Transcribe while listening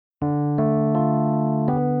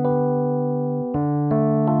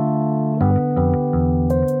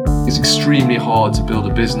It's extremely hard to build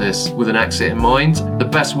a business with an exit in mind. The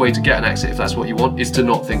best way to get an exit, if that's what you want, is to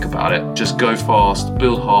not think about it. Just go fast,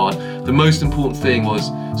 build hard. The most important thing was,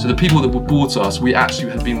 so the people that bought us, we actually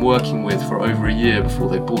had been working with for over a year before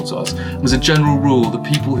they bought us. As a general rule, the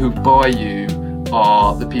people who buy you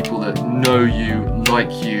are the people that know you, like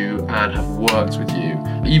you, and have worked with you.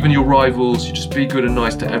 Even your rivals, you just be good and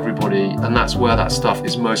nice to everybody, and that's where that stuff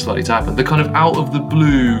is most likely to happen. The kind of out of the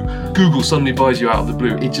blue, Google suddenly buys you out of the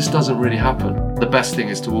blue, it just doesn't really happen. The best thing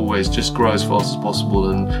is to always just grow as fast as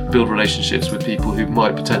possible and build relationships with people who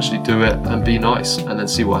might potentially do it and be nice, and then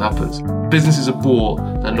see what happens. Businesses are bought,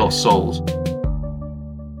 they're not sold.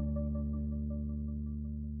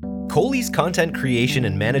 Coley's content creation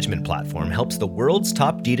and management platform helps the world's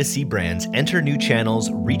top D2C brands enter new channels,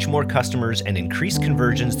 reach more customers, and increase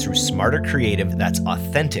conversions through smarter creative that's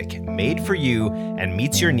authentic, made for you, and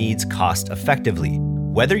meets your needs cost effectively.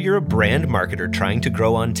 Whether you're a brand marketer trying to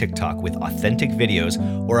grow on TikTok with authentic videos,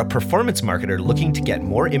 or a performance marketer looking to get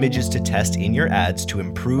more images to test in your ads to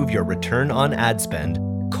improve your return on ad spend,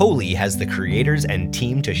 Coley has the creators and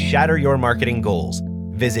team to shatter your marketing goals.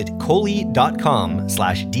 Visit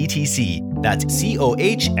Coley.com/DTC. That's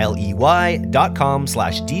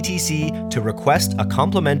COHLEY.com/DTC to request a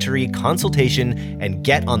complimentary consultation and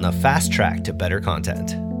get on the fast track to better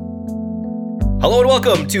content. Hello and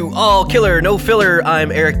welcome to All Killer, No Filler.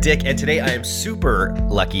 I'm Eric Dick, and today I am super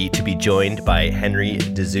lucky to be joined by Henry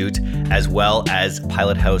Dezoot, as well as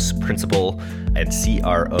Pilot House Principal and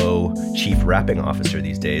CRO, Chief Wrapping Officer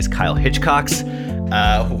these days, Kyle Hitchcocks.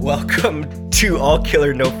 Welcome to All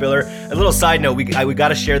Killer, No Filler. A little side note, we got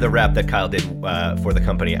to share the rap that Kyle did for the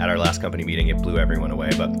company at our last company meeting. It blew everyone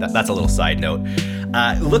away, but that's a little side note.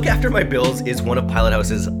 Look After My Bills is one of Pilot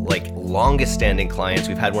House's longest standing clients.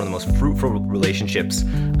 We've had one of the most fruitful relationships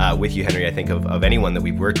with you, Henry, I think of anyone that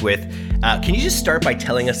we've worked with. Can you just start by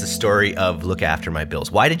telling us the story of Look After My Bills?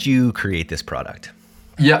 Why did you create this product?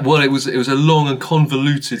 Yeah, well, it was a long and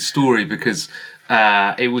convoluted story because Look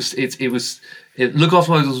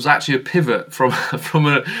After My Bills was actually a pivot from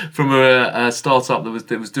a startup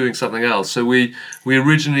that was doing something else. So we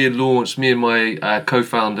originally had launched, me and my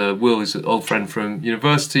co-founder Will, who's an old friend from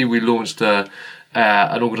university. We launched an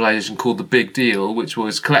organisation called The Big Deal, which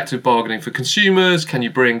was collective bargaining for consumers. Can you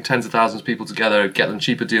bring tens of thousands of people together, get them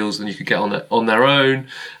cheaper deals than you could get on their own?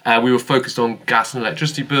 We were focused on gas and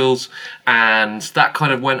electricity bills, and that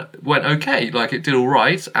kind of went okay. It did all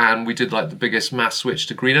right, and we did the biggest mass switch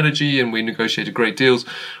to green energy, and we negotiated great deals.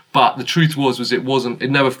 But the truth was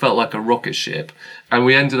it never felt like a rocket ship, and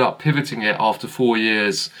we ended up pivoting it after 4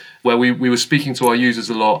 years, where we were speaking to our users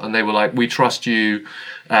a lot, and they were like, "We trust you.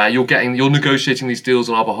 You're negotiating these deals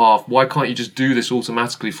on our behalf. Why can't you just do this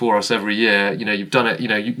automatically for us every year? You've done it.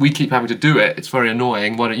 We keep having to do it. It's very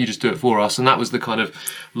annoying. Why don't you just do it for us?" And that was the kind of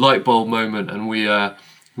light bulb moment, and we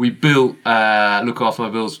built Look After My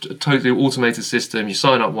Bills, a totally automated system. You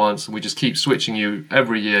sign up once, and we just keep switching you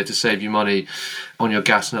every year to save you money on your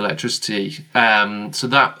gas and electricity. So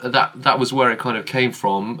that was where it kind of came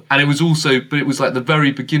from, and it was the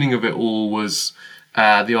very beginning of it all was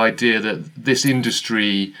the idea that this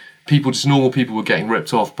industry, normal people were getting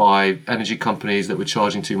ripped off by energy companies that were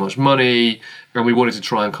charging too much money, and we wanted to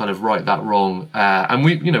try and kind of right that wrong. And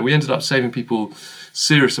we ended up saving people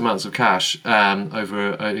serious amounts of cash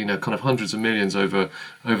over kind of hundreds of millions over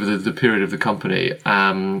the period of the company,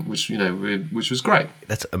 which was great.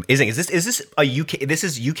 That's amazing. Is this a UK? This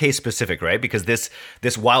is UK specific, right? Because this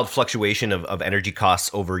wild fluctuation of energy costs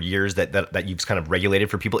over years that you've kind of regulated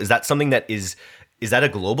for people, is that something that is that a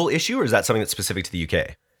global issue, or is that something that's specific to the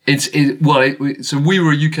UK? So we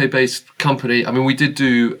were a UK-based company. I mean, we did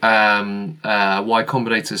do Y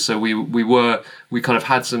Combinator, so we kind of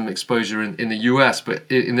had some exposure in the US, but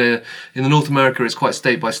in the North America, it's quite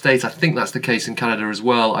state by state. I think that's the case in Canada as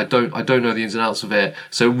well. I don't know the ins and outs of it.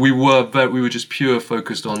 So we were just pure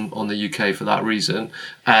focused on the UK for that reason,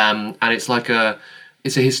 and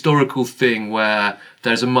it's a historical thing where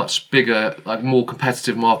there's a much bigger, more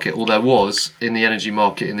competitive market, or there was in the energy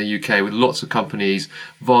market in the UK, with lots of companies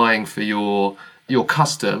vying for your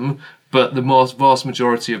custom, but the vast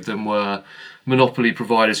majority of them were monopoly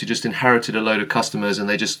providers who just inherited a load of customers, and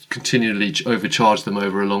they just continually overcharged them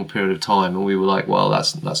over a long period of time. And we were like, well,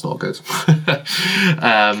 that's not good.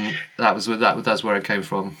 That's where it came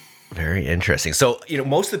from. Very interesting. So,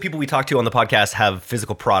 most of the people we talk to on the podcast have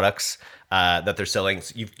physical products that they're selling.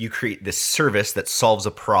 So you create this service that solves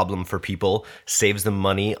a problem for people, saves them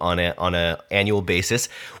money on a annual basis.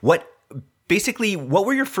 What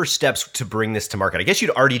were your first steps to bring this to market? I guess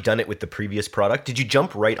you'd already done it with the previous product. Did you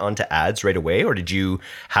jump right onto ads right away, or did you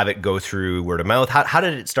have it go through word of mouth? How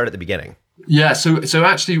did it start at the beginning? Yeah, so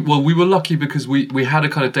actually, well, we were lucky because we had a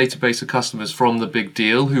kind of database of customers from the big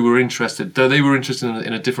deal who were interested, though they were interested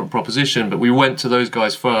in a different proposition, but we went to those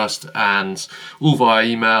guys first and all via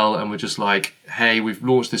email, and we're just like, hey, we've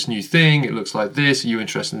launched this new thing, it looks like this, are you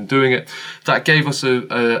interested in doing it? That gave us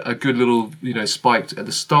a good little, spike at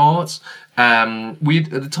the start. At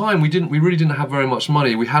the time we really didn't have very much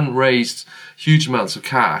money. We hadn't raised huge amounts of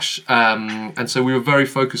cash, and so we were very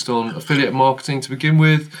focused on affiliate marketing to begin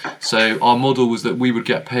with. So our model was that we would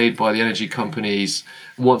get paid by the energy companies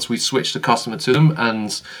once we switched the customer to them,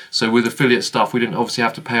 and so with affiliate stuff we didn't obviously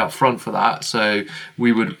have to pay up front for that, so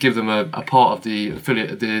we would give them a part of the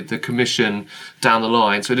affiliate, the commission down the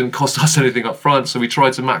line, so it didn't cost us anything up front. So we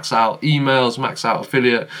tried to max out emails, max out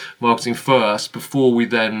affiliate marketing first before we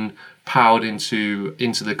then powered into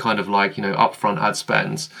the kind of upfront ad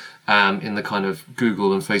spends in the kind of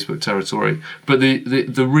Google and Facebook territory. But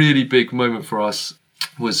the really big moment for us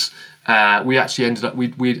was we actually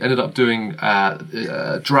ended up doing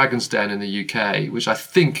Dragon's Den in the UK, which I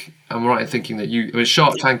think I'm right in thinking that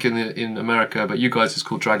Shark Tank in America, but you guys it's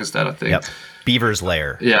called Dragon's Den, I think. Yep. Beaver's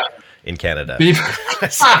Lair. Yeah. In Canada. And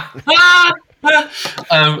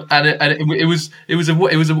it was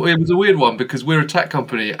a weird one because we're a tech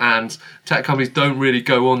company and tech companies don't really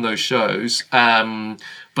go on those shows.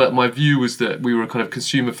 But my view was that we were a kind of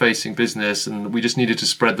consumer-facing business, and we just needed to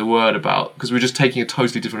spread the word about, because we were just taking a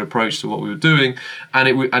totally different approach to what we were doing, and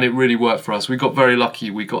it really worked for us. We got very lucky.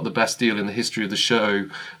 We got the best deal in the history of the show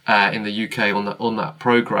in the UK on that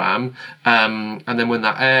program, and then when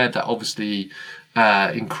that aired, that obviously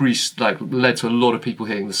increased, led to a lot of people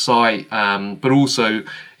hitting the site, but also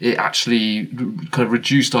it actually kind of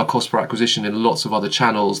reduced our cost per acquisition in lots of other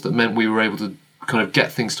channels. That meant we were able to kind of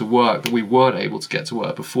get things to work that we weren't able to get to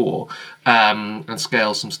work before, and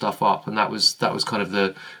scale some stuff up, and that was kind of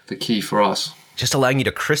the key for us. Just allowing you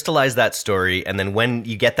to crystallize that story, and then when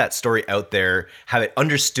you get that story out there, have it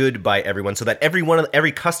understood by everyone, so that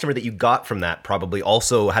every customer that you got from that probably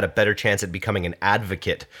also had a better chance at becoming an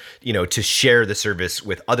advocate, to share the service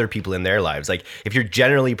with other people in their lives. Like if you're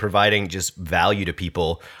generally providing just value to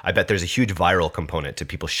people, I bet there's a huge viral component to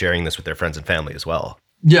people sharing this with their friends and family as well.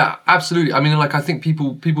 Yeah, absolutely. I mean, I think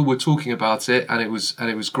people were talking about it, and it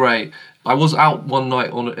was great. I was out one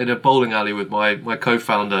night in a bowling alley with my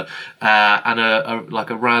co-founder, and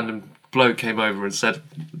a random bloke came over and said,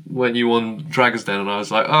 "Weren't you on Dragon's Den?" And I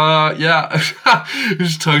was like, yeah." It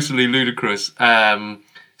was totally ludicrous.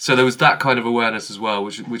 So there was that kind of awareness as well,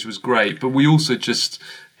 which was great. But we also just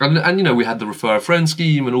and we had the refer a friend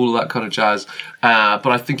scheme and all of that kind of jazz. But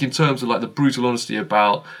I think in terms of the brutal honesty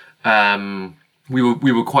about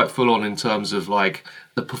we were quite full on in terms of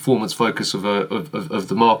the performance focus of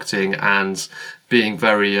the marketing, and being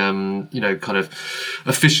very kind of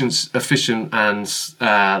efficient and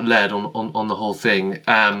led on the whole thing,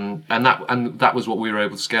 and that was what we were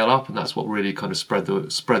able to scale up, and that's what really kind of spread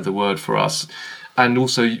the word for us. And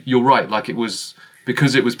also you're right, it was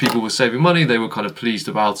because it was people were saving money, they were kind of pleased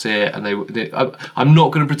about it, and I'm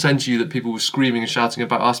not going to pretend to you that people were screaming and shouting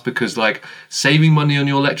about us, because saving money on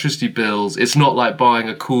your electricity bills, it's not like buying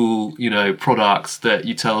a cool product that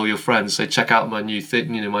you tell all your friends, say check out my new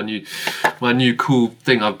thing, my new cool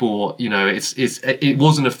thing I bought. It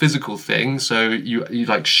wasn't a physical thing, so you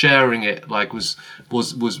sharing it was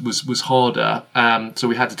harder. So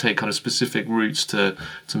we had to take kind of specific routes to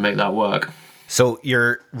make that work. So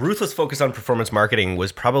your ruthless focus on performance marketing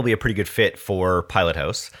was probably a pretty good fit for Pilot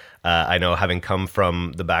House. I know, having come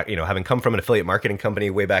from an affiliate marketing company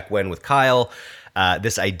way back when with Kyle,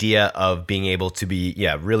 this idea of being able to be,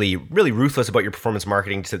 really, really ruthless about your performance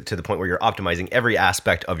marketing to the point where you're optimizing every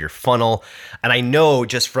aspect of your funnel. And I know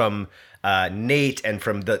just from Nate and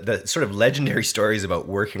from the sort of legendary stories about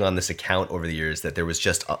working on this account over the years, that there was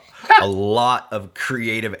just a lot of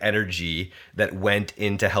creative energy that went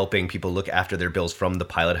into helping people look after their bills from the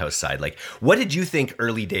Pilot House side. What did you think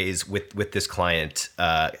early days with this client,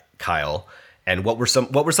 Kyle, and what were some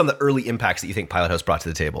of the early impacts that you think Pilot House brought to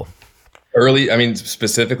the table?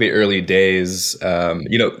 Specifically early days, Henry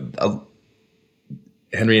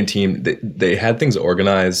and team, they had things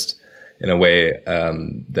organized in a way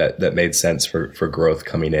that made sense for growth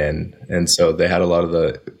coming in. And so they had a lot of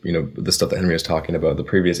the stuff that Henry was talking about, the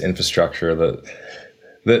previous infrastructure,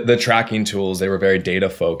 the tracking tools. They were very data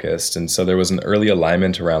focused. And so there was an early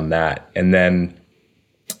alignment around that. And then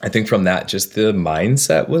I think from that, just the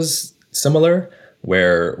mindset was similar,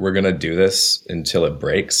 where we're going to do this until it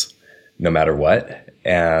breaks, no matter what.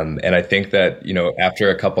 And I think that,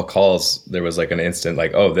 after a couple calls, there was an instant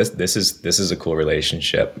oh, this is a cool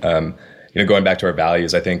relationship. Going back to our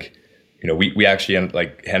values, I think, we actually,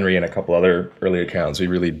 like Henry and a couple other early accounts, we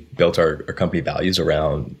really built our company values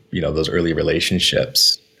around, those early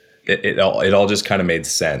relationships. It all just kind of made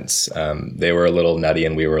sense. They were a little nutty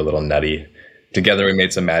and we were a little nutty. Together, we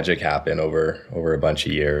made some magic happen over a bunch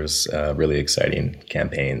of years. Really exciting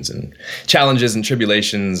campaigns and challenges and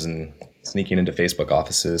tribulations and sneaking into Facebook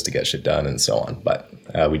offices to get shit done and so on. But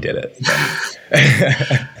we did it.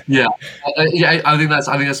 Yeah, I think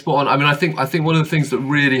that's spot on. I mean, I think one of the things that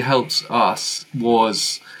really helps us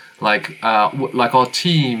was like our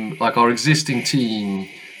team, like our existing team,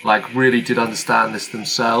 like really did understand this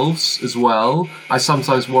themselves as well. I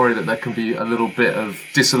sometimes worry that there can be a little bit of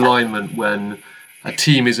disalignment when a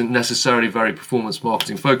team isn't necessarily very performance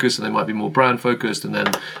marketing focused, and they might be more brand focused. And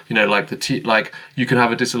then like you can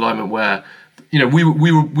have a disalignment where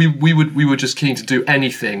we were just keen to do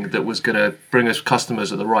anything that was going to bring us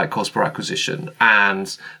customers at the right cost per acquisition,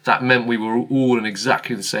 and that meant we were all in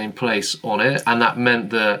exactly the same place on it, and that meant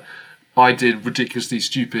that I did ridiculously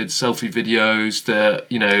stupid selfie videos that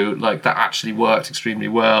that actually worked extremely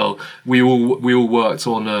well. We all worked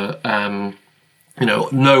on a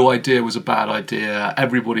no idea was a bad idea.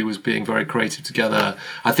 Everybody was being very creative together.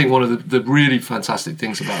 I think one of the really fantastic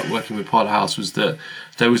things about working with Pilot House was that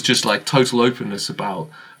there was just like total openness about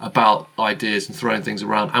ideas and throwing things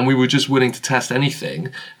around, and we were just willing to test anything,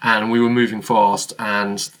 and we were moving fast,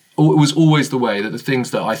 and it was always the way that the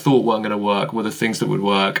things that I thought weren't going to work were the things that would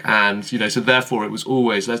work, and so therefore it was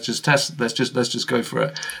always let's just test, let's just go for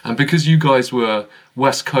it. And because you guys were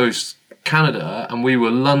West Coast Canada and we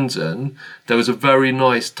were London, there was a very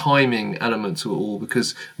nice timing element to it all,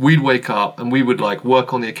 because we'd wake up and we would like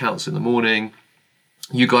work on the accounts in the morning.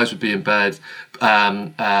 You guys would be in bed.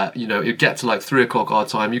 It'd get to like 3 o'clock our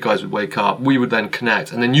time. You guys would wake up. We would then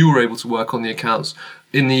connect, and then you were able to work on the accounts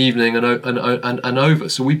in the evening and over.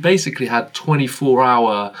 So we basically had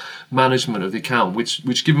 24-hour management of the account,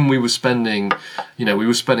 which given we were spending a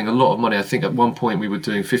lot of money. I think at one point we were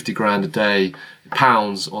doing 50 grand a day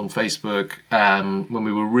pounds on Facebook when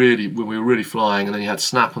we were really flying, and then you had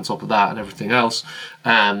Snap on top of that and everything else.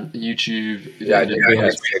 YouTube. Yeah, we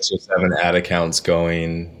had 6 or 7 ad accounts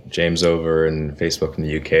going. James over in Facebook in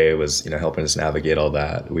the UK was helping us navigate all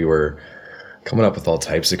that. We were coming up with all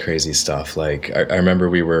types of crazy stuff. Like I remember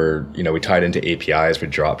we tied into APIs for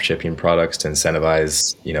drop shipping products to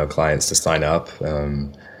incentivize clients to sign up.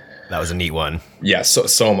 That was a neat one. Yeah,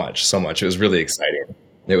 so much. It was really exciting.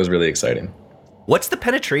 What's the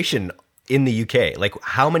penetration in the UK? Like,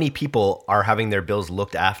 how many people are having their bills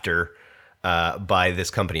looked after by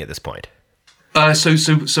this company at this point?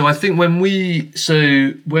 So I think when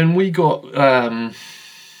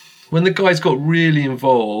the guys got really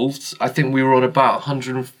involved, I think we were on about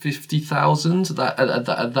 150,000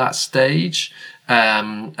 at that stage,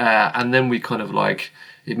 and then we kind of like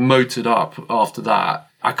it motored up after that.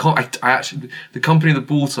 I actually, the company that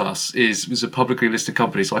bought us was a publicly listed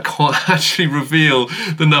company, so I can't actually reveal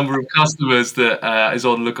the number of customers that is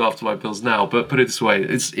on Look After My Bills now. But put it this way,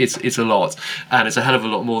 it's a lot, and it's a hell of a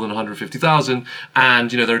lot more than 150,000.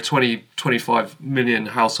 And there are 25 million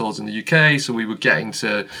households in the UK, so we were getting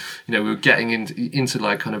into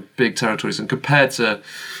like kind of big territories. And compared to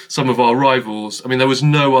some of our rivals, I mean, there was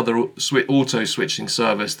no other auto switching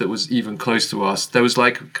service that was even close to us. There was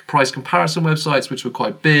like price comparison websites which were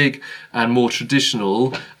quite big and more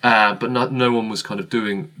traditional, but no one was kind of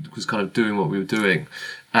doing what we were doing.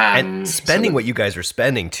 And spending what you guys are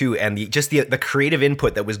spending too, and the creative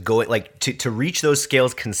input that was going, like to reach those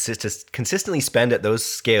scales, consistently spend at those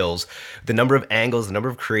scales, the number of angles, the number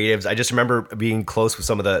of creatives. I just remember being close with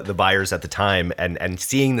some of the buyers at the time and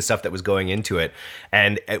seeing the stuff that was going into it,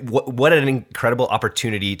 and what an incredible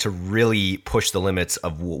opportunity to really push the limits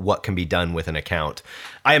of what can be done with an account.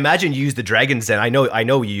 I imagine you use the Dragon's Den. I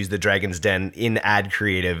know you use the Dragon's Den in ad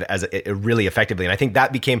creative as really effectively, and I think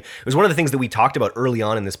that it was one of the things that we talked about early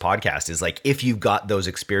on in this podcast. Is like, if you've got those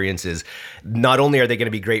experiences, not only are they going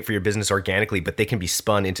to be great for your business organically, but they can be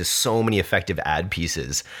spun into so many effective ad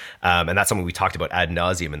pieces, and that's something we talked about ad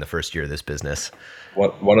nauseum in the first year of this business.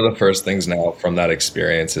 One of the first things now from that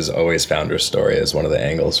experience is always founder story as one of the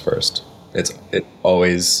angles first. It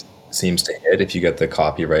always seems to hit if you get the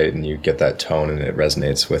copy right and you get that tone and it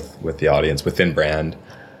resonates with the audience within brand.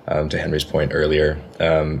 To Henry's point earlier,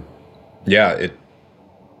 it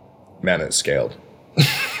scaled.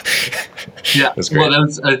 Yeah, well,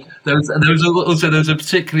 there was a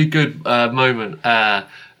particularly good moment when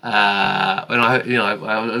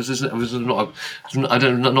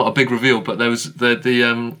not a big reveal, but there was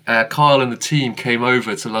Kyle and the team came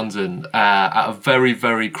over to London at a very,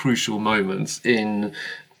 very crucial moment in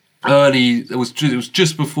It was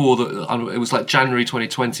just before it was like January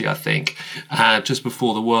 2020, I think, just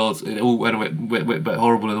before the world, it all went a bit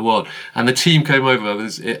horrible in the world, and the team came over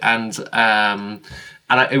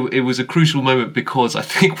it was a crucial moment because I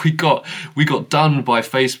think we got done by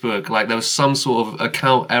Facebook. Like there was some sort of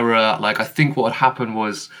account error. Like I think what had happened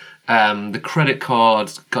was the credit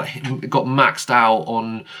card got maxed out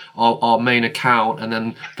on our main account, and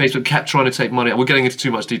then Facebook kept trying to take money. We're getting into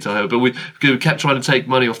too much detail here, but we kept trying to take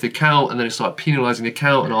money off the account, and then it started penalizing the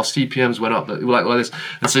account, and our CPMs went up like this.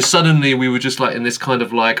 And so suddenly we were just like in this kind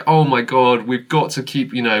of like, oh my god, we've got to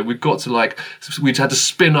we had to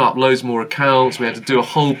spin up loads more accounts. We had to do a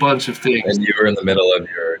whole bunch of things. And you were in the middle of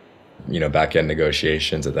your back-end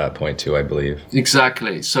negotiations at that point too, I believe.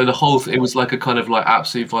 Exactly. So it was like a kind of like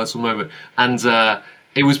absolute vital moment. And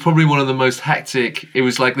it was probably one of the most hectic. It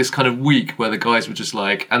was like this kind of week where the guys were just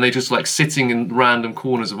like, and they just like sitting in random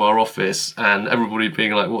corners of our office, and everybody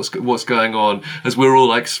being like, what's going on, as we're all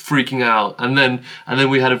like freaking out. And then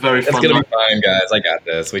we had a very fun. It's gonna be fine, guys. I got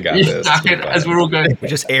this. We got this. As we're all going, we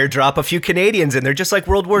just airdrop a few Canadians in there, just like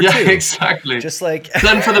World War II. Yeah, exactly. Just like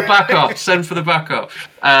send for the backup.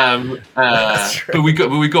 But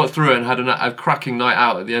we got through it and had a cracking night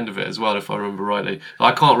out at the end of it as well, if I remember rightly.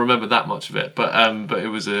 I can't remember that much of it, but it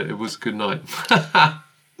was a good night.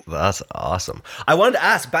 That's awesome. I wanted to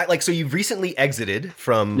ask back, like, so you've recently exited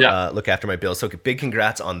from Look After My Bills, so big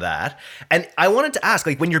congrats on that. And I wanted to ask,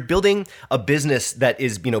 like, when you're building a business that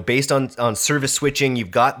is, based on service switching, you've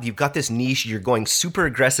got this niche, you're going super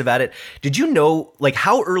aggressive at it. Did you know, like,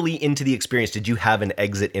 how early into the experience did you have an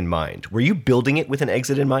exit in mind? Were you building it with an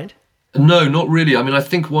exit in mind? No, not really. I mean, I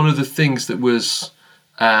think one of the things that was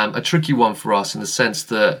a tricky one for us in the sense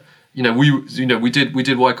that, we did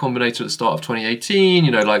Y Combinator at the start of 2018.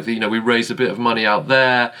 We raised a bit of money out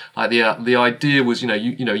there. Like the idea was,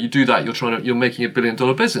 you do that, you're making $1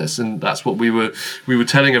 billion business, and that's what we were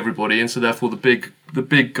telling everybody. And so therefore the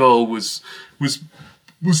big goal was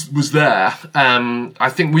there. I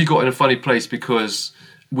think we got in a funny place because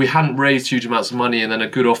we hadn't raised huge amounts of money, and then a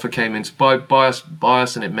good offer came in to buy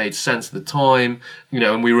us, and it made sense at the time,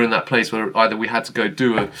 and we were in that place where either we had to go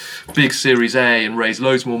do a big Series A and raise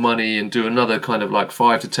loads more money and do another kind of like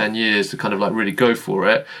 5 to 10 years to kind of like really go for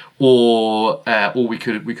it, or we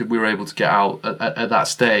were able to get out at that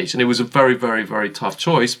stage. And it was a very, very, very tough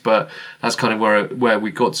choice, but that's kind of where we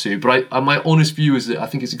got to. But my honest view is that I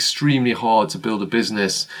think it's extremely hard to build a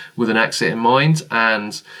business with an exit in mind,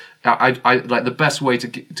 and I like the best way to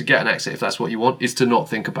get an exit, if that's what you want, is to not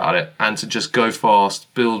think about it and to just go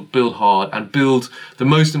fast, build hard, and build. The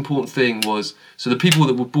most important thing was, so the people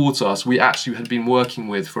that bought us, we actually had been working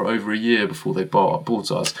with for over a year before they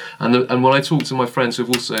bought us. And when I talk to my friends who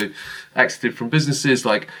have also exited from businesses,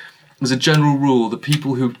 like, as a general rule, the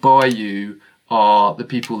people who buy you are the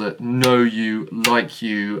people that know you, like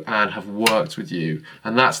you, and have worked with you.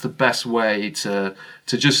 And that's the best way to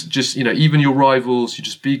just even your rivals, you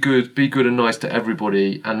just be good and nice to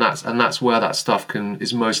everybody, and that's where that stuff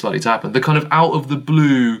is most likely to happen. The kind of out of the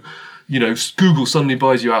blue, Google suddenly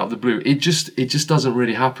buys you out of the blue. It just doesn't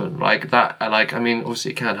really happen like that. Like, I mean,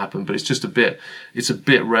 obviously it can happen, but it's a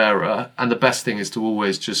bit rarer. And the best thing is to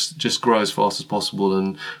always just grow as fast as possible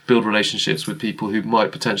and build relationships with people who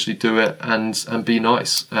might potentially do it and be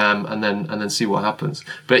nice, and then see what happens.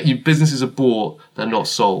 But businesses are bought, they're not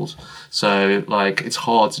sold. So like, it's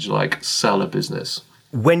hard to like sell a business.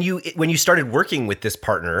 When you started working with this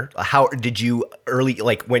partner, how did you were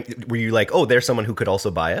you like, oh, there's someone who could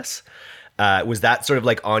also buy us? Was that sort of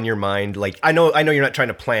like on your mind? Like, I know you're not trying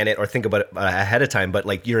to plan it or think about it ahead of time, but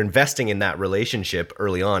like, you're investing in that relationship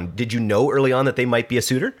early on. Did you know early on that they might be a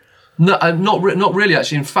suitor? No, not really.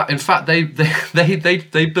 Actually, in fact, they built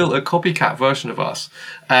a copycat version of us.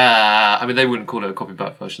 I mean, they wouldn't call it a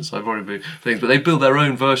copycat version, so I've already moved things. But they built their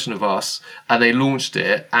own version of us, and they launched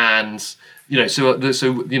it, and so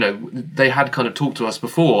they had kind of talked to us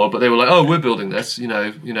before, but they were like, oh, we're building this,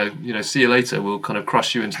 see you later, we'll kind of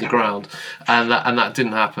crush you into the ground, and that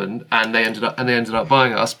didn't happen, and they ended up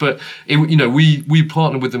buying us. But we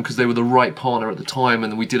partnered with them because they were the right partner at the time,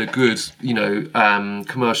 and we did a good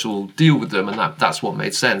commercial deal with them, and that's what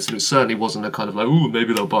made sense. And it certainly wasn't a kind of like, oh,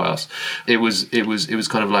 maybe they'll buy us. It was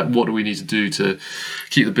kind of like, what do we need to do to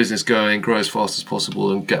keep the business going, grow as fast as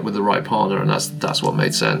possible, and get with the right partner, and that's what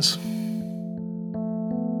made sense.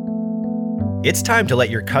 It's time to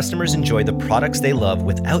let your customers enjoy the products they love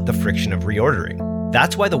without the friction of reordering.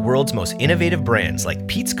 That's why the world's most innovative brands like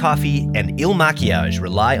Peet's Coffee and Il Maquillage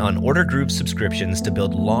rely on Order Group subscriptions to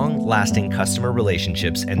build long-lasting customer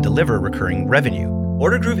relationships and deliver recurring revenue.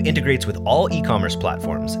 OrderGroove integrates with all e-commerce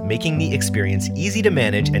platforms, making the experience easy to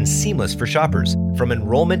manage and seamless for shoppers. From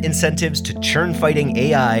enrollment incentives to churn-fighting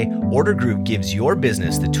AI, OrderGroove gives your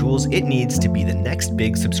business the tools it needs to be the next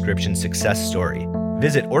big subscription success story.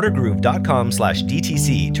 Visit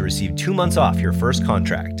ordergroove.com/DTC to receive 2 months off your first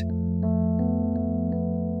contract.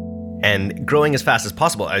 And growing as fast as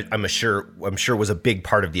possible, I'm sure was a big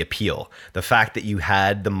part of the appeal. The fact that you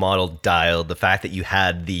had the model dialed, the fact that you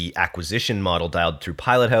had the acquisition model dialed through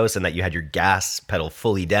Pilot House, and that you had your gas pedal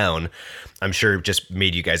fully down, I'm sure just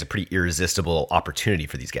made you guys a pretty irresistible opportunity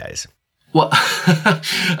for these guys. Well,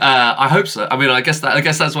 I hope so. I mean, I guess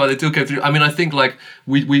that's why they do go through. I mean, I think like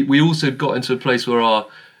we also got into a place where our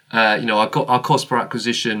cost per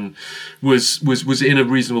acquisition was in a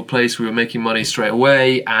reasonable place. We were making money straight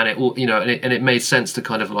away, and it made sense to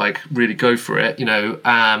kind of like really go for it, and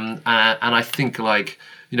I think like,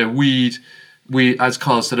 we, as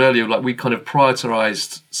Carl said earlier, like we kind of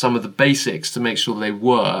prioritized some of the basics to make sure they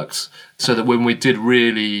worked, so that when we did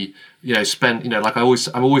really, spend, like I'm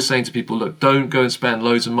always saying to people, look, don't go and spend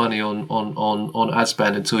loads of money on ad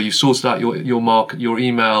spend until you've sorted out your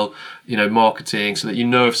email, marketing, so that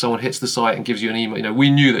if someone hits the site and gives you an email. We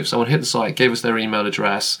knew that if someone hit the site, gave us their email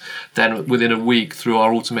address, then within a week, through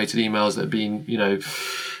our automated emails that have been,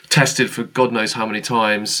 tested for God knows how many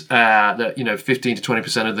times, that 15 to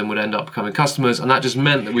 20% of them would end up becoming customers, and that just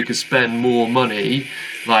meant that we could spend more money,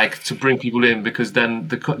 like, to bring people in, because then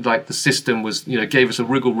the system was gave us a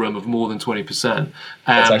wriggle room of more than 20%.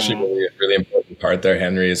 That's actually really, really important part there,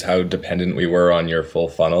 Henry, is how dependent we were on your full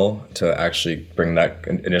funnel to actually bring that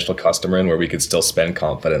initial customer in, where we could still spend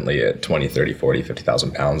confidently at 20, 30, 40,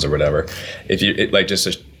 50,000 pounds or whatever. If you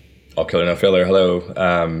All Killer No Filler, hello.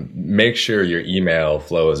 Make sure your email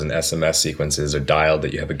flows and SMS sequences are dialed,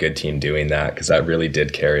 that you have a good team doing that, because that really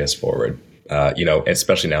did carry us forward.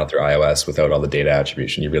 Especially now through iOS, without all the data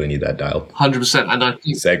attribution, you really need that dialed. 100%. And I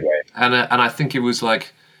think segue. And I think it was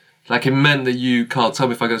like it meant that you, Carl, tell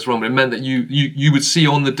me if I get this wrong, but it meant that you would see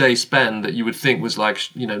on the day spend that you would think was like,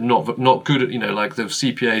 not good at, like the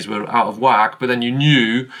CPAs were out of whack, but then you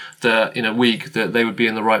knew that in a week that they would be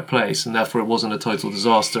in the right place, and therefore it wasn't a total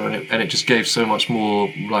disaster, and it just gave so much more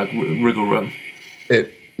like wriggle room.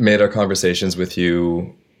 It made our conversations with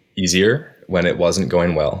you easier when it wasn't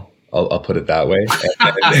going well. I'll put it that way.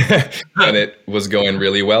 And when it was going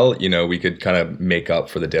really well, we could kind of make up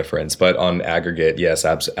for the difference. But on aggregate, yes,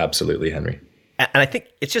 absolutely, Henry. And I think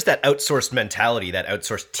it's just that outsourced mentality, that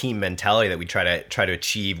outsourced team mentality that we try to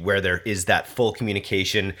achieve, where there is that full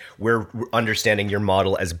communication. We're understanding your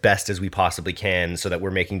model as best as we possibly can, so that we're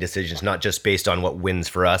making decisions not just based on what wins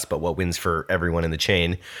for us, but what wins for everyone in the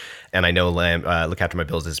chain. And I know Look After My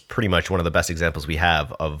Bills is pretty much one of the best examples we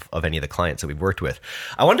have of any of the clients that we've worked with.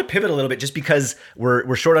 I wanted to pivot a little bit just because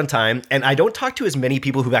we're short on time, and I don't talk to as many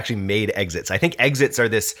people who've actually made exits. I think exits are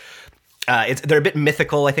this. They're a bit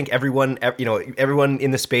mythical. I think everyone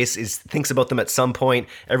in the space thinks about them at some point.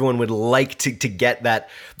 Everyone would like to get that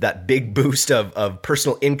big boost of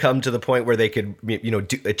personal income to the point where they could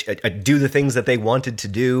do the things that they wanted to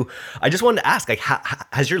do. I just wanted to ask, like,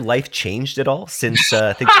 has your life changed at all since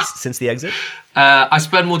since the exit? I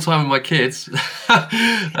spend more time with my kids.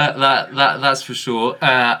 That's for sure.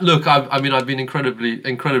 Look, I've been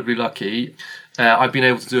incredibly lucky. I've been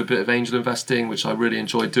able to do a bit of angel investing, which I really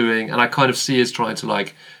enjoy doing, and I kind of see as trying to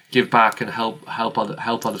like give back and help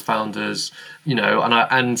other founders,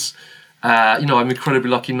 I'm incredibly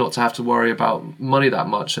lucky not to have to worry about money that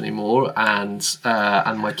much anymore, and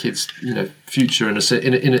my kids' future in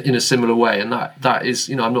a similar way, and that is,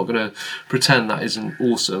 I'm not going to pretend that isn't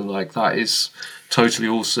awesome. Like, that is totally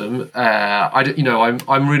awesome.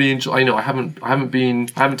 I'm really enjoying. I haven't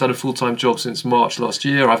done a full-time job since March last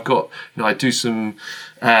year. I've got, I do some.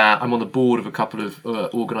 I'm on the board of a couple of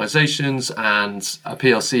organisations and a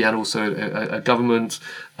PLC, and also a government,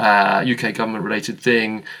 UK government-related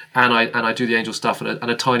thing, and I do the angel stuff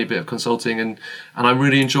and a tiny bit of consulting, and I'm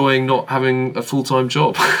really enjoying not having a full-time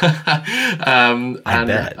job, and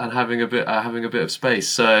having a bit of space.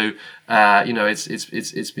 So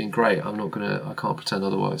it's been great. I can't pretend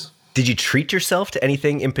otherwise. Did you treat yourself to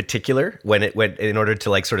anything in particular when in order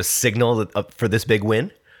to like sort of signal for this big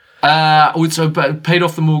win? So paid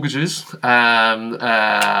off the mortgages.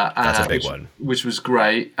 That's a big one. Which was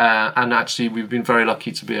great. And actually, we've been very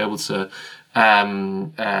lucky to be able to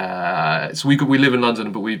So we live in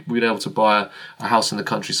London, but we've been able to buy a house in the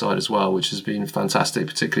countryside as well, which has been fantastic,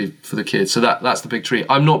 particularly for the kids. So that's the big treat.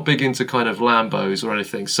 I'm not big into kind of Lambos or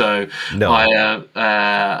anything, so No. I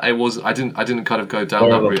didn't kind of go down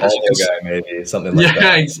that route. Guy, maybe something like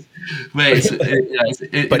that.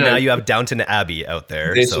 Mate. But now you have Downton Abbey out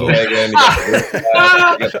there. So.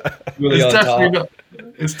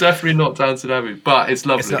 It's definitely not Downton Abbey, but it's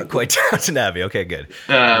lovely. It's not quite Downton Abbey. Okay, good.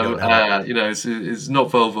 It's not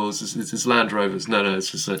Volvos, it's Land Rovers. No,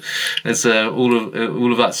 it's just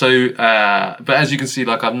all of that. So, but as you can see,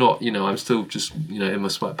 like I'm not, I'm still just, in my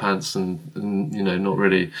sweatpants and not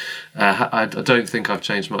really. I don't think I've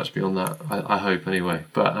changed much beyond that. I hope anyway.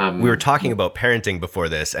 But we were talking about parenting before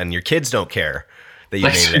this, and your kids don't care that you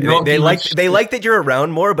made it. They like that you're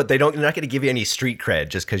around more, but they're not going to give you any street cred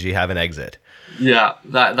just because you have an exit. Yeah,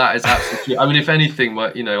 that is absolutely true. I mean, if anything,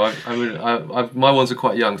 my ones are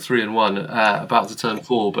quite young, 3 and 1, about to turn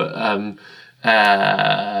 4, but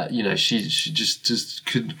she just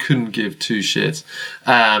couldn't give two shits.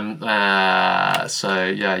 So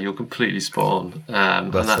yeah, you're completely spot on.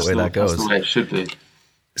 That's the way that goes. That's the way it should be.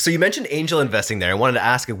 So you mentioned angel investing there. I wanted to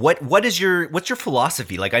ask, what's your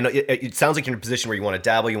philosophy? Like, I know it sounds like you're in a position where you want to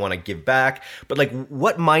dabble, you want to give back, but like,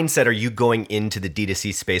 what mindset are you going into the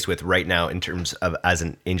D2C space with right now in terms of as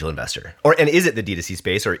an angel investor? And is it the D2C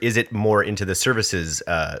space, or is it more into the services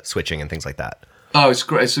switching and things like that? Oh, it's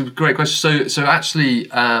great. It's a great question. So actually,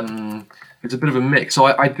 it's a bit of a mix. So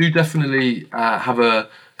I do definitely have a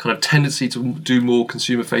kind of tendency to do more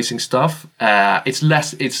consumer facing stuff. It's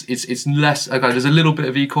less okay, there's a little bit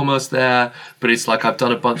of e-commerce there, but it's like I've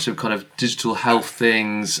done a bunch of kind of digital health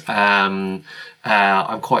things.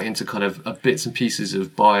 I'm quite into kind of bits and pieces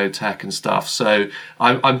of biotech and stuff. So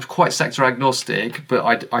I'm quite sector agnostic, but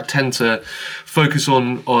I tend to focus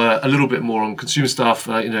on a little bit more on consumer stuff,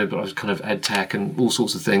 but I was kind of ed tech and all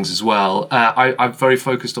sorts of things as well. I'm very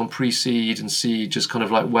focused on pre-seed and seed, just kind of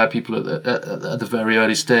like where people at the very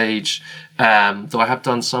early stage. Though I have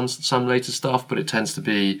done some later stuff, but it tends to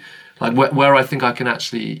be like where I think I can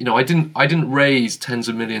actually, I didn't raise tens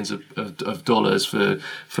of millions of dollars for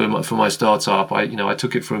my startup. I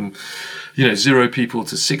took it from 0 people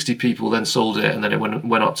to 60 people, then sold it, and then it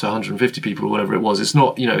went up to 150 people or whatever it was. It's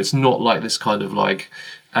not it's not like this kind of like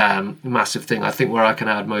massive thing. I think where I can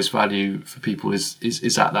add most value for people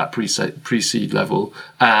is at that pre-seed level.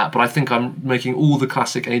 But I think I'm making all the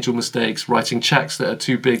classic angel mistakes, writing checks that are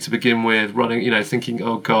too big to begin with, running, thinking,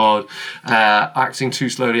 oh God, acting too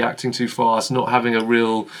slowly, acting too fast, not having a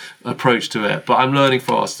real approach to it. But I'm learning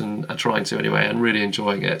fast and trying to anyway, and really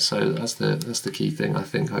enjoying it. So that's the key thing, I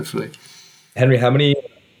think, hopefully. Henry, how many,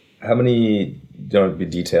 don't have to be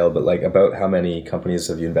detailed, but like about how many companies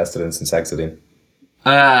have you invested in since exiting?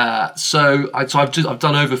 So I've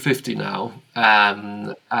done over 50 now.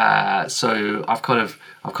 So I've kind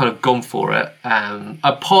of gone for it.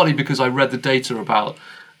 Partly because I read the data about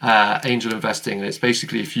angel investing, and it's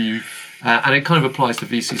basically if you and it kind of applies to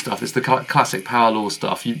VC stuff. It's the classic power law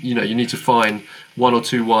stuff. You need to find 1 or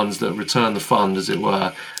 2 ones that return the fund, as it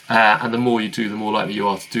were. And the more you do, the more likely you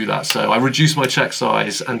are to do that. So I reduced my check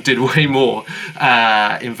size and did way more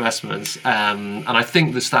investments. And I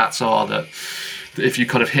think the stats are that if you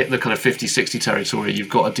kind of hit the kind of 50-60 territory, you've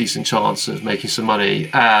got a decent chance of making some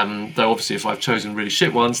money. Though obviously if I've chosen really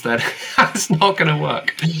shit ones, then it's not going to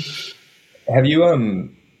work. Have you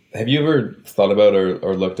ever thought about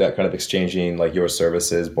or looked at kind of exchanging like your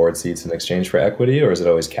services, board seats in exchange for equity, or is it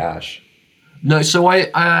always cash? No, so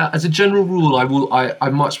I, as a general rule, I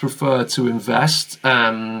much prefer to invest.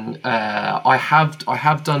 I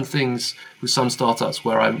have done things with some startups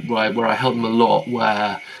where I help them a lot,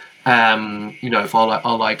 where if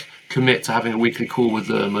I'll like commit to having a weekly call with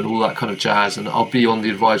them and all that kind of jazz, and I'll be on the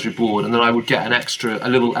advisory board, and then I would get a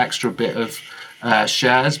little extra bit of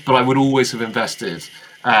shares, but I would always have invested.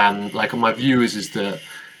 Like my view is that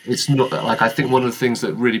it's not like, I think one of the things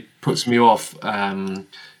that really puts me off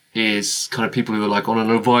is kind of people who are like on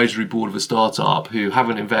an advisory board of a startup who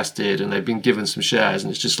haven't invested and they've been given some shares,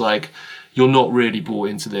 and it's just like, you're not really bought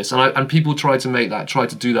into this. And people tried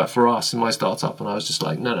to do that for us in my startup, and I was just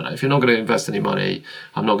like, no. If you're not going to invest any money,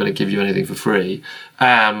 I'm not going to give you anything for free.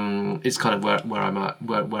 It's kind of where I'm at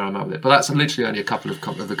with it. But that's literally only a couple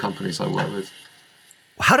of the companies I work with.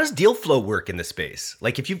 How does deal flow work in this space?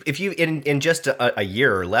 Like if you in just a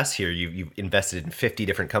year or less here, you've invested in 50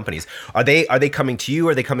 different companies. Are they coming to you?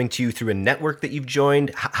 Are they coming to you through a network that you've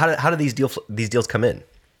joined? How do these deals come in?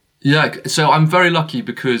 Yeah, so I'm very lucky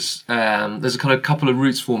because there's a kind of couple of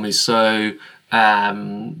routes for me. So So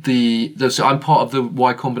I'm part of the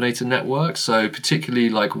Y Combinator network. So particularly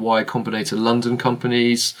like Y Combinator London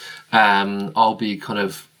companies, I'll be kind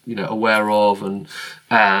of aware of and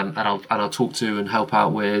I'll talk to and help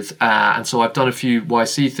out with. And so I've done a few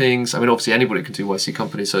YC things. I mean, obviously anybody can do YC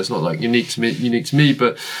companies, so it's not like unique to me.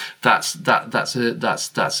 But that's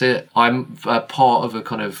it. I'm part of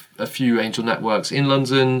a few angel networks in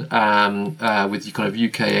London with kind of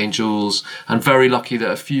UK angels, and very lucky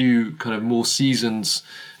that a few kind of more seasoned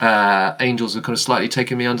angels have kind of slightly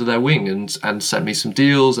taken me under their wing and sent me some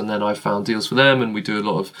deals, and then I found deals for them, and we do a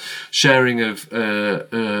lot of sharing of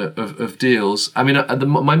deals. I mean,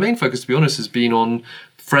 my main focus, to be honest, has been on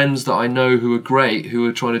friends that I know who are great, who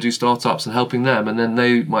are trying to do startups and helping them, and then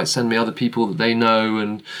they might send me other people that they know,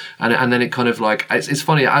 and then it kind of like it's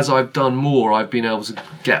funny, as I've done more, I've been able to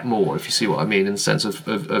get more, if you see what I mean, in the sense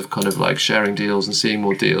of kind of like sharing deals and seeing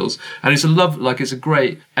more deals. And it's a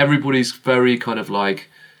great, everybody's very kind of like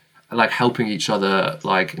helping each other,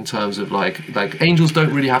 like in terms of like angels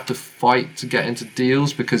don't really have to fight to get into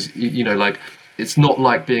deals, because like it's not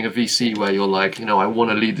like being a VC where you're like, I want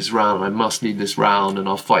to lead this round, I must lead this round, and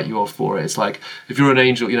I'll fight you off for it. It's like, if you're an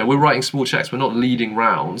angel, we're writing small checks, we're not leading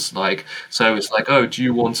rounds. Like, so it's like, oh, do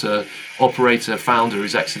you want to operate a founder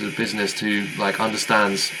who's exited a business who like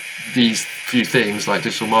understands these few things like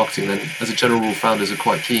digital marketing? Then as a general rule, founders are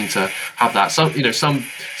quite keen to have that. Some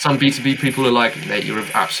B2B people are like, mate, you're of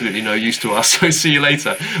absolutely no use to us, so see you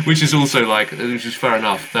later, which is also which is fair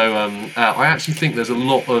enough. Though I actually think there's a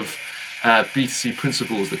lot of B2C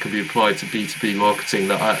principles that can be applied to B2B marketing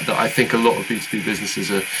that I think a lot of B2B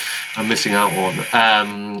businesses are missing out on.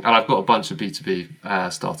 And I've got a bunch of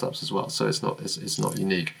B2B startups as well, so it's not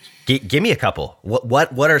unique. Give me a couple.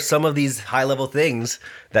 What are some of these high level things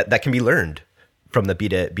that can be learned from the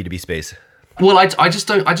B2B space? Well, I just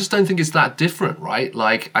don't think it's that different, right?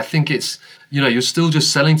 Like, I think it's, you're still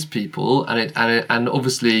just selling to people, and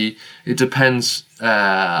obviously it depends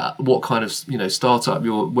what kind of startup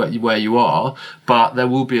where you are, but there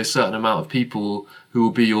will be a certain amount of people who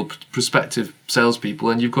will be your prospective salespeople,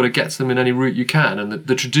 and you've got to get to them in any route you can. And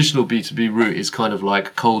the traditional B2B route is kind of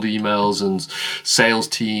like cold emails and sales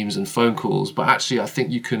teams and phone calls. But actually, I think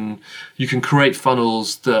you can create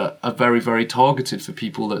funnels that are very, very targeted for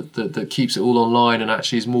people that keeps it all online and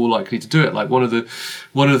actually is more likely to do it. Like one of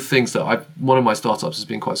the things that one of my startups has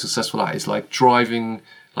been quite successful at is like driving.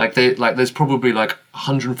 There's probably like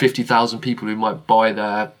 150,000 people who might buy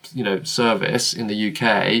their service in the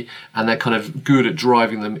UK, and they're kind of good at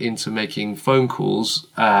driving them into making phone calls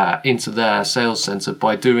into their sales center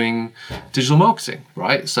by doing digital marketing,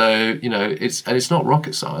 right? So it's not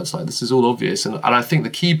rocket science. Like, this is all obvious, and I think the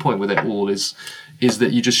key point with it all is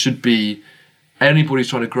that you just should be, anybody's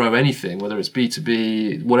trying to grow anything, whether it's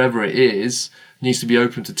B2B, whatever it is, needs to be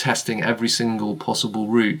open to testing every single possible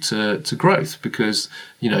route to growth, because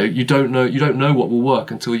you don't know what will work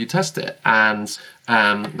until you test it, and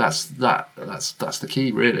that's the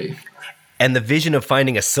key, really. And the vision of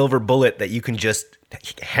finding a silver bullet that you can just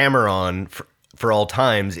hammer on for all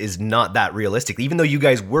times is not that realistic. Even though you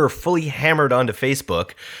guys were fully hammered onto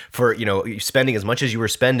Facebook for, spending as much as you were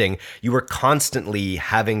spending, you were constantly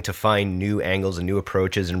having to find new angles and new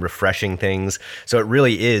approaches and refreshing things. So it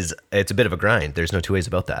really is, it's a bit of a grind. There's no two ways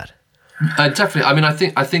about that. Definitely. I mean,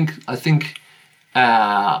 I think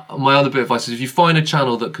my other bit of advice is, if you find a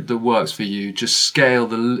channel that works for you, just scale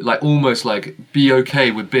almost be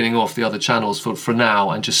okay with binning off the other channels for now,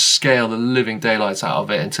 and just scale the living daylights out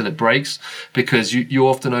of it until it breaks, because you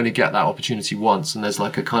often only get that opportunity once, and there's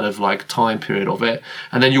like a kind of like time period of it,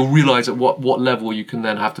 and then you'll realize at what level you can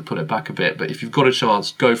then have to put it back a bit. But if you've got a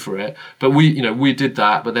chance, go for it. But we did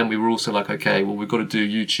that, but then we were also like, okay, well, we've got to do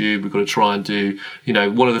YouTube, we've got to try and do,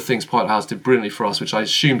 one of the things Pilot House did brilliantly for us, which I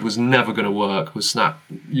assumed was never going to work, was Snap.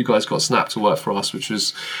 You guys got Snap to work for us, which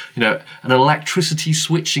was, an electricity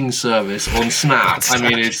switching service on Snap. I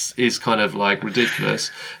mean, it's kind of like ridiculous.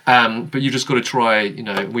 But you just got to try.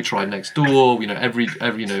 We tried Nextdoor.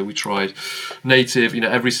 We tried native.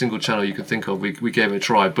 Every single channel you could think of, we gave it a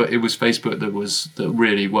try. But it was Facebook that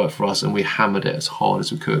really worked for us, and we hammered it as hard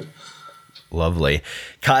as we could. Lovely.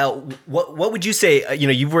 Kyle, what would you say,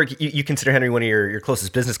 you consider Henry one of your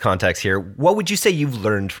closest business contacts here. What would you say you've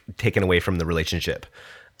learned, taken away from the relationship?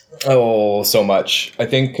 Oh, so much. I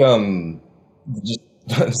think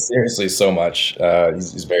just seriously so much.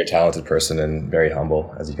 He's a very talented person and very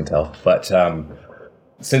humble, as you can tell. But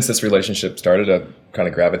since this relationship started, kind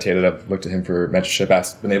of gravitated. I've looked at him for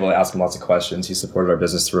mentorship, been able to ask him lots of questions. He supported our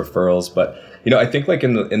business through referrals. But, I think like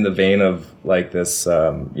in the vein of like this,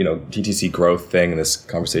 DTC growth thing and this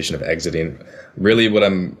conversation of exiting, really what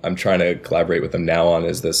I'm trying to collaborate with them now on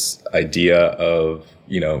is this idea of,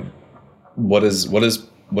 what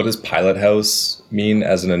does Pilot House mean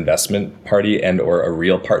as an investment party and or a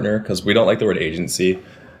real partner? Because we don't like the word agency,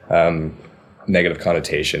 negative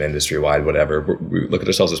connotation, industry-wide, whatever. We look at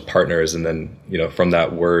ourselves as partners, and then, from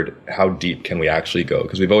that word, how deep can we actually go?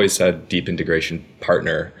 Because we've always said deep integration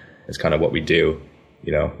partner is kind of what we do,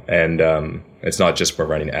 and it's not just we're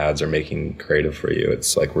running ads or making creative for you.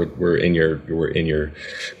 It's like we're in your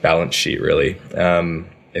balance sheet, really,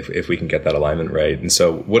 if we can get that alignment right. And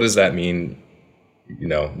so what does that mean?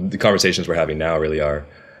 The conversations we're having now really are,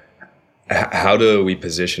 how do we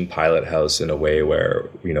position Pilot House in a way where,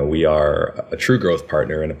 we are a true growth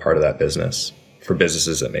partner and a part of that business for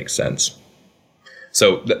businesses that make sense?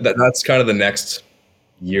 So that's kind of the next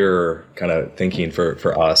year kind of thinking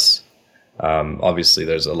for us. Obviously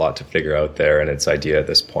there's a lot to figure out there and it's idea at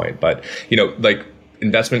this point, but, like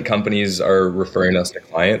investment companies are referring us to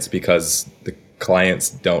clients because the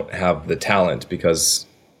clients don't have the talent because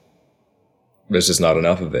there's just not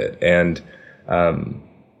enough of it. And,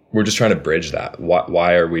 we're just trying to bridge that.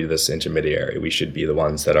 Why are we this intermediary? We should be the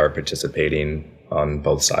ones that are participating on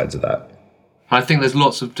both sides of that. I think there's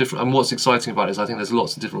lots of different, and what's exciting about it is I think there's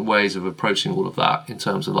lots of different ways of approaching all of that in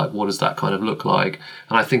terms of like, what does that kind of look like?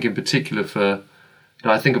 And I think in particular for,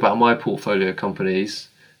 I think about my portfolio companies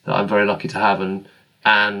that I'm very lucky to have, and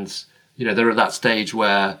they're at that stage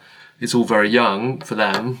where it's all very young for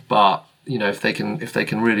them, but if they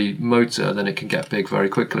can really motor, then it can get big very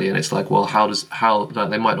quickly. And it's like, well,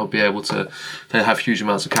 they might not be able to, they have huge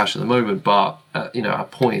amounts of cash at the moment, but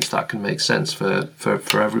at points that can make sense for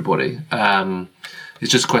everybody.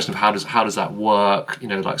 It's just a question of how does that work?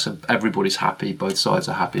 So everybody's happy, both sides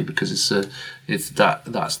are happy, because that's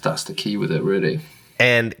the key with it, really.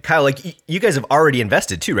 And Kyle, like you guys have already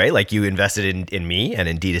invested too, right? Like you invested in me and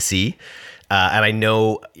in D2C. And I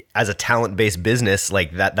know as a talent-based business,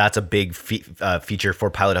 like that's a big feature for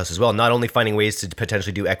Pilot House as well. Not only finding ways to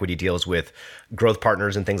potentially do equity deals with growth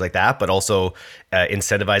partners and things like that, but also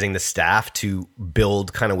incentivizing the staff to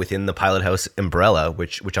build kind of within the Pilot House umbrella,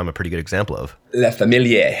 which I'm a pretty good example of. La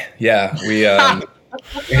Familia. Yeah.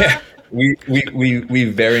 We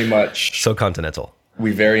very much... So continental.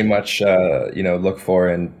 We very much, look for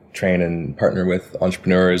and train and partner with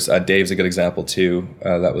entrepreneurs. Dave's a good example too.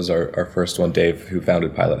 That was our first one, Dave, who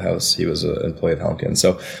founded Pilot House. He was an employee of Helmkin.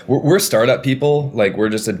 So we're startup people. Like we're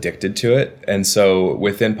just addicted to it. And so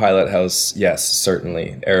within Pilot House, yes,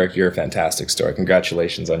 certainly. Eric, you're a fantastic story.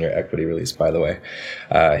 Congratulations on your equity release, by the way.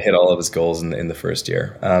 Hit all of his goals in the first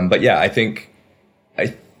year. But yeah, I think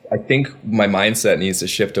my mindset needs to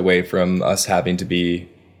shift away from us having to be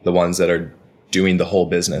the ones that are doing the whole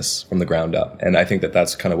business from the ground up. And I think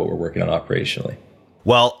that's kind of what we're working on operationally.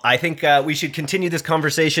 Well, I think we should continue this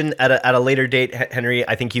conversation at a later date, Henry.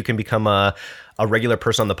 I think you can become a regular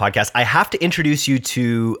person on the podcast. I have to introduce you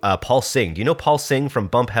to Paul Singh. Do you know Paul Singh from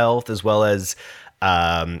Bump Health, as well as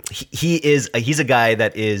he's a guy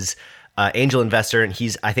that is angel investor, and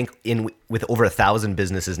he's, I think, with over 1,000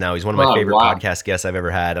 businesses now. He's one of my favorite podcast guests I've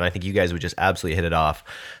ever had, and I think you guys would just absolutely hit it off.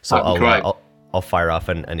 So I'll fire off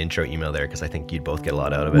an intro email there because I think you'd both get a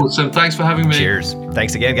lot out of it. Awesome. Thanks for having me. Cheers.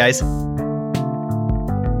 Thanks again, guys.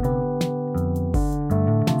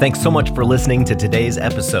 Thanks so much for listening to today's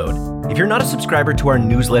episode. If you're not a subscriber to our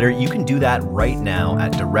newsletter, you can do that right now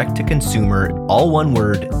at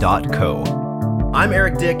directtoconsumer.co. I'm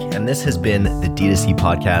Eric Dick, and this has been the D2C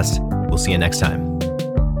Podcast. We'll see you next time.